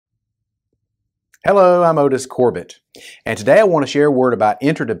Hello, I'm Otis Corbett, and today I want to share a word about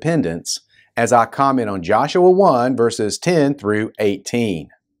interdependence as I comment on Joshua 1 verses 10 through 18.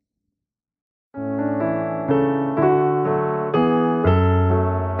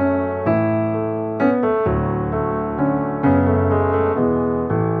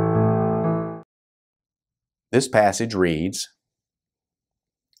 This passage reads,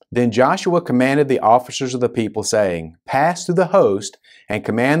 Then Joshua commanded the officers of the people, saying, Pass through the host and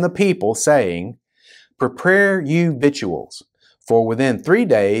command the people, saying, Prepare you victuals, for within 3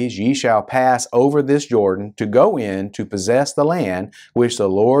 days ye shall pass over this Jordan to go in to possess the land which the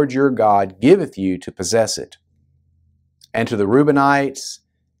Lord your God giveth you to possess it. And to the Reubenites,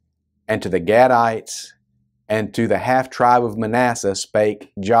 and to the Gadites, and to the half-tribe of Manasseh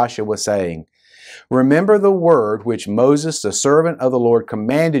spake Joshua, saying, Remember the word which Moses the servant of the Lord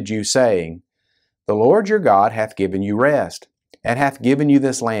commanded you, saying, The Lord your God hath given you rest, and hath given you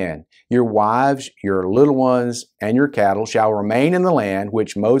this land. Your wives, your little ones, and your cattle shall remain in the land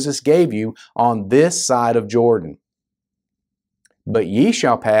which Moses gave you on this side of Jordan. But ye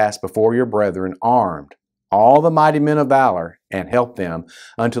shall pass before your brethren armed, all the mighty men of valor, and help them,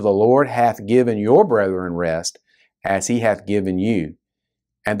 until the Lord hath given your brethren rest, as he hath given you.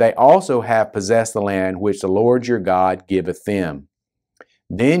 And they also have possessed the land which the Lord your God giveth them.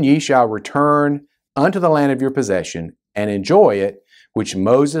 Then ye shall return unto the land of your possession, and enjoy it, which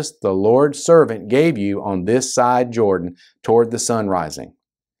Moses the Lord's servant gave you on this side Jordan toward the sun rising.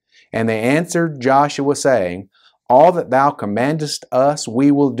 And they answered Joshua, saying, All that thou commandest us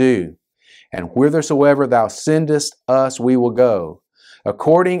we will do, and whithersoever thou sendest us we will go.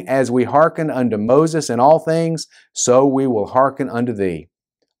 According as we hearken unto Moses in all things, so we will hearken unto thee.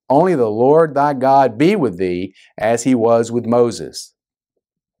 Only the Lord thy God be with thee, as he was with Moses.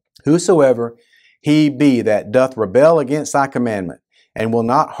 Whosoever he be that doth rebel against thy commandment, and will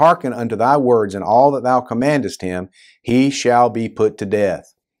not hearken unto thy words in all that thou commandest him, he shall be put to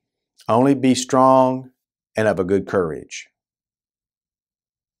death. Only be strong and of a good courage.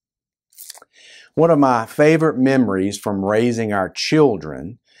 One of my favorite memories from raising our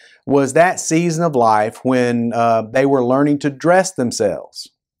children was that season of life when they were learning to dress themselves.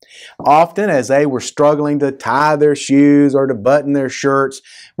 Often, as they were struggling to tie their shoes or to button their shirts,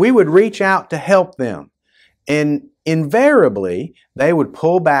 we would reach out to help them. And invariably, they would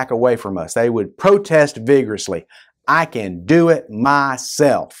pull back away from us. They would protest vigorously, I can do it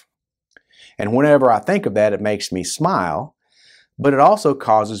myself. And whenever I think of that, it makes me smile, but it also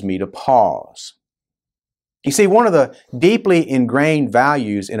causes me to pause. You see, one of the deeply ingrained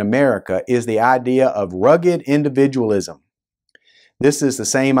values in America is the idea of rugged individualism. This is the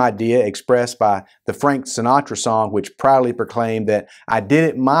same idea expressed by the Frank Sinatra song, which proudly proclaimed that I did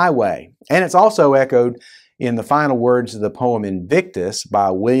it my way. And it's also echoed in the final words of the poem Invictus by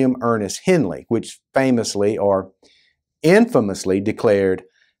William Ernest Henley, which famously or infamously declared,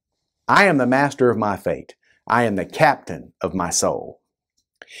 I am the master of my fate. I am the captain of my soul.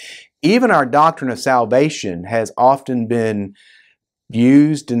 Even our doctrine of salvation has often been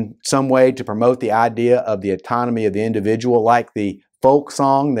used in some way to promote the idea of the autonomy of the individual, like the folk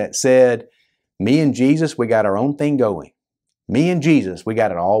song that said, me and Jesus, we got our own thing going. Me and Jesus, we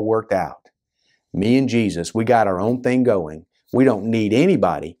got it all worked out. Me and Jesus, we got our own thing going. We don't need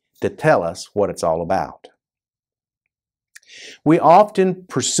anybody to tell us what it's all about. We often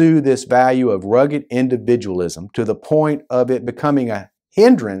pursue this value of rugged individualism to the point of it becoming a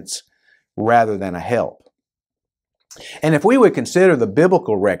hindrance rather than a help. And if we would consider the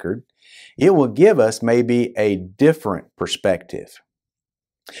biblical record, it will give us maybe a different perspective.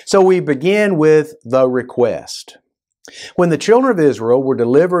 So we begin with the request. When the children of Israel were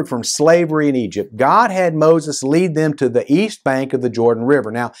delivered from slavery in Egypt, God had Moses lead them to the east bank of the Jordan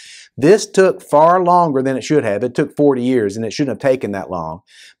River. Now, this took far longer than it should have. It took 40 years, and it shouldn't have taken that long.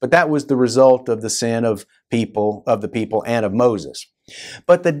 But that was the result of the sin of the people and of Moses.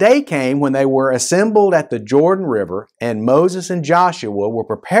 But the day came when they were assembled at the Jordan River, and Moses and Joshua were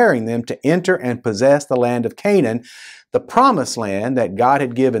preparing them to enter and possess the land of Canaan, the promised land that God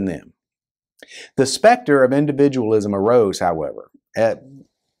had given them. The specter of individualism arose, however,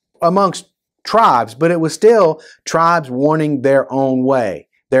 amongst tribes, but it was still tribes wanting their own way,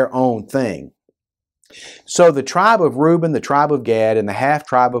 their own thing. So the tribe of Reuben, the tribe of Gad, and the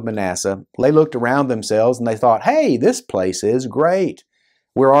half-tribe of Manasseh, they looked around themselves and they thought, hey, this place is great.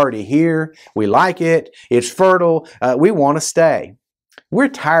 We're already here. We like it. It's fertile. We want to stay. We're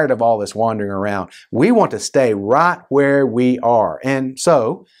tired of all this wandering around. We want to stay right where we are. And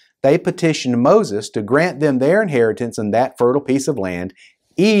so they petitioned Moses to grant them their inheritance in that fertile piece of land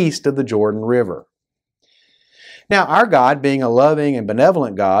east of the Jordan River. Now, our God, being a loving and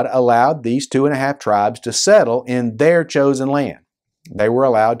benevolent God, allowed these 2.5 tribes to settle in their chosen land. They were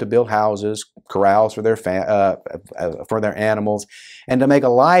allowed to build houses, corrals for their animals, and to make a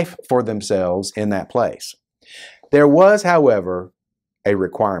life for themselves in that place. There was, however, a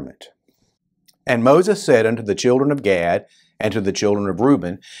requirement. And Moses said unto the children of Gad and to the children of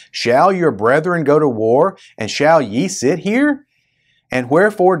Reuben, Shall your brethren go to war, and shall ye sit here? And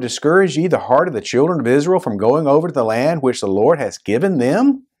wherefore discourage ye the heart of the children of Israel from going over to the land which the Lord has given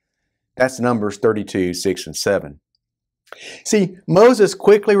them? That's Numbers 32, 6 and 7. See, Moses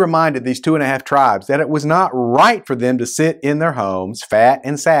quickly reminded these 2.5 tribes that it was not right for them to sit in their homes, fat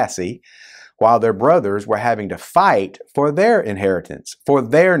and sassy, while their brothers were having to fight for their inheritance, for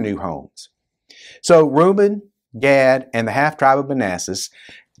their new homes. So Reuben, Gad, and the half-tribe of Manasseh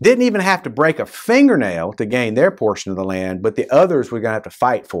didn't even have to break a fingernail to gain their portion of the land, but the others were going to have to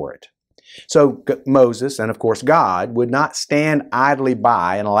fight for it. So Moses, and of course God, would not stand idly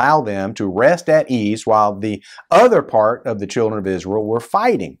by and allow them to rest at ease while the other part of the children of Israel were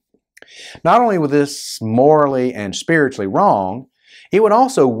fighting. Not only was this morally and spiritually wrong, it would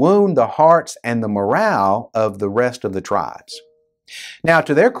also wound the hearts and the morale of the rest of the tribes. Now,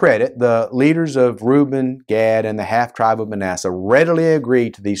 to their credit, the leaders of Reuben, Gad, and the half-tribe of Manasseh readily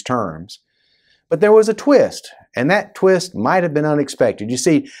agreed to these terms. But there was a twist, and that twist might have been unexpected. You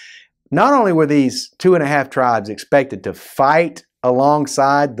see, not only were these 2.5 tribes expected to fight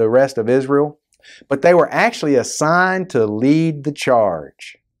alongside the rest of Israel, but they were actually assigned to lead the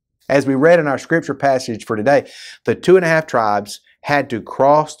charge. As we read in our scripture passage for today, the 2.5 tribes had to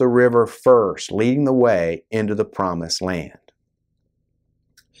cross the river first, leading the way into the promised land.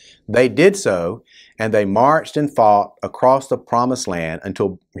 They did so, and they marched and fought across the promised land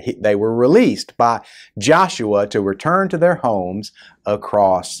until they were released by Joshua to return to their homes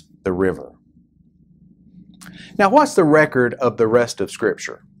across the river. Now, what's the record of the rest of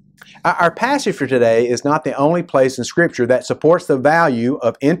Scripture? Our passage for today is not the only place in Scripture that supports the value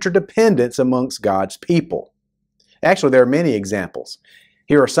of interdependence amongst God's people. Actually, there are many examples.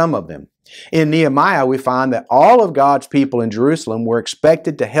 Here are some of them. In Nehemiah, we find that all of God's people in Jerusalem were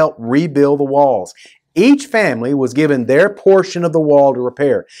expected to help rebuild the walls. Each family was given their portion of the wall to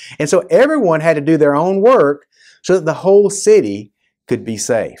repair. And so everyone had to do their own work so that the whole city could be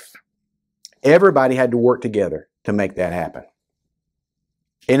safe. Everybody had to work together to make that happen.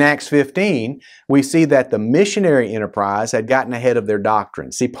 In Acts 15, we see that the missionary enterprise had gotten ahead of their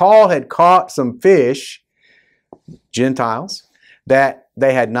doctrine. See, Paul had caught some fish, Gentiles, that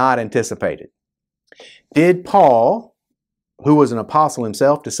they had not anticipated. Did Paul, who was an apostle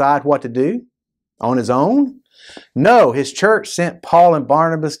himself, decide what to do on his own? No, his church sent Paul and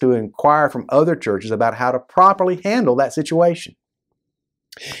Barnabas to inquire from other churches about how to properly handle that situation.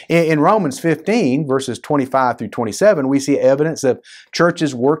 In Romans 15, verses 25 through 27, we see evidence of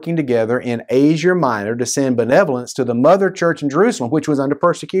churches working together in Asia Minor to send benevolence to the mother church in Jerusalem, which was under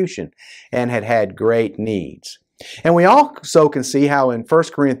persecution and had had great needs. And we also can see how in 1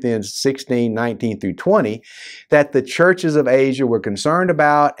 Corinthians 16, 19 through 20, that the churches of Asia were concerned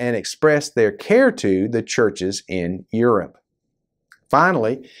about and expressed their care to the churches in Europe.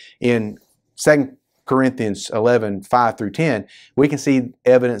 Finally, in 2 Corinthians 11, 5 through 10, we can see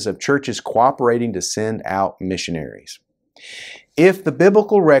evidence of churches cooperating to send out missionaries. If the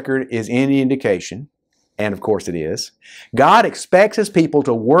biblical record is any indication, and of course it is, God expects His people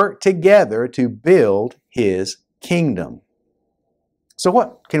to work together to build His kingdom. So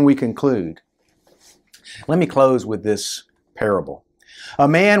what can we conclude? Let me close with this parable. A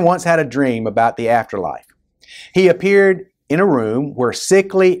man once had a dream about the afterlife. He appeared in a room where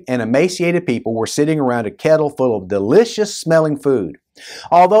sickly and emaciated people were sitting around a kettle full of delicious smelling food.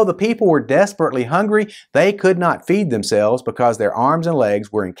 Although the people were desperately hungry, they could not feed themselves because their arms and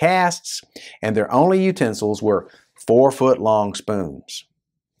legs were in casts and their only utensils were 4-foot-long spoons.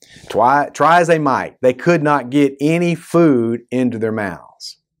 Try as they might, they could not get any food into their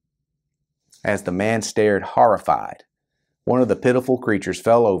mouths. As the man stared horrified, one of the pitiful creatures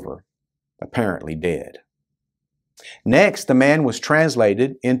fell over, apparently dead. Next, the man was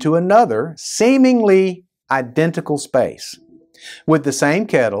translated into another, seemingly identical space, with the same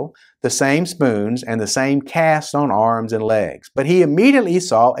kettle, the same spoons, and the same casts on arms and legs. But he immediately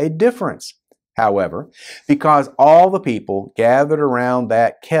saw a difference. However, because all the people gathered around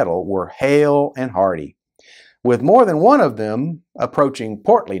that kettle were hale and hearty, with more than one of them approaching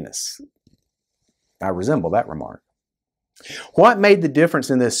portliness. I resemble that remark. What made the difference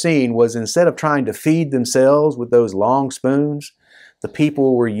in this scene was instead of trying to feed themselves with those long spoons, the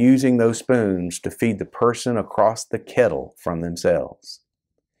people were using those spoons to feed the person across the kettle from themselves.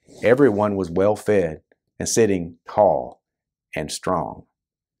 Everyone was well fed and sitting tall and strong.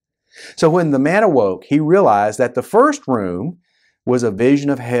 So when the man awoke, he realized that the first room was a vision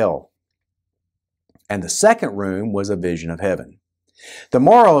of hell, and the second room was a vision of heaven. The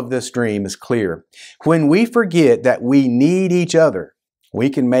moral of this dream is clear. When we forget that we need each other, we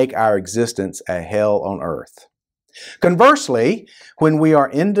can make our existence a hell on earth. Conversely, when we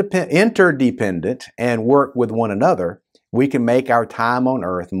are interdependent and work with one another, we can make our time on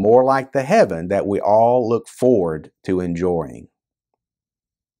earth more like the heaven that we all look forward to enjoying.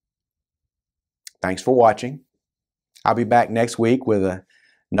 Thanks for watching. I'll be back next week with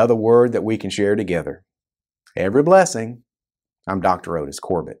another word that we can share together. Every blessing. I'm Dr. Otis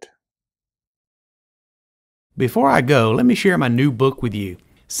Corbett. Before I go, let me share my new book with you.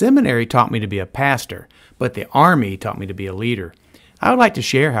 Seminary taught me to be a pastor, but the Army taught me to be a leader. I would like to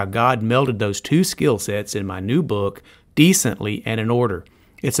share how God melded those two skill sets in my new book, Decently and in Order.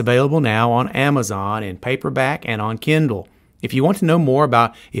 It's available now on Amazon in paperback and on Kindle. If you want to know more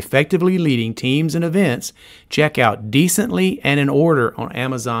about effectively leading teams and events, check out Decently and in Order on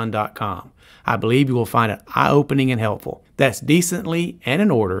Amazon.com. I believe you will find it eye-opening and helpful. That's Decently and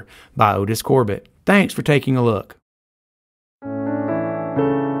in Order by Otis Corbett. Thanks for taking a look.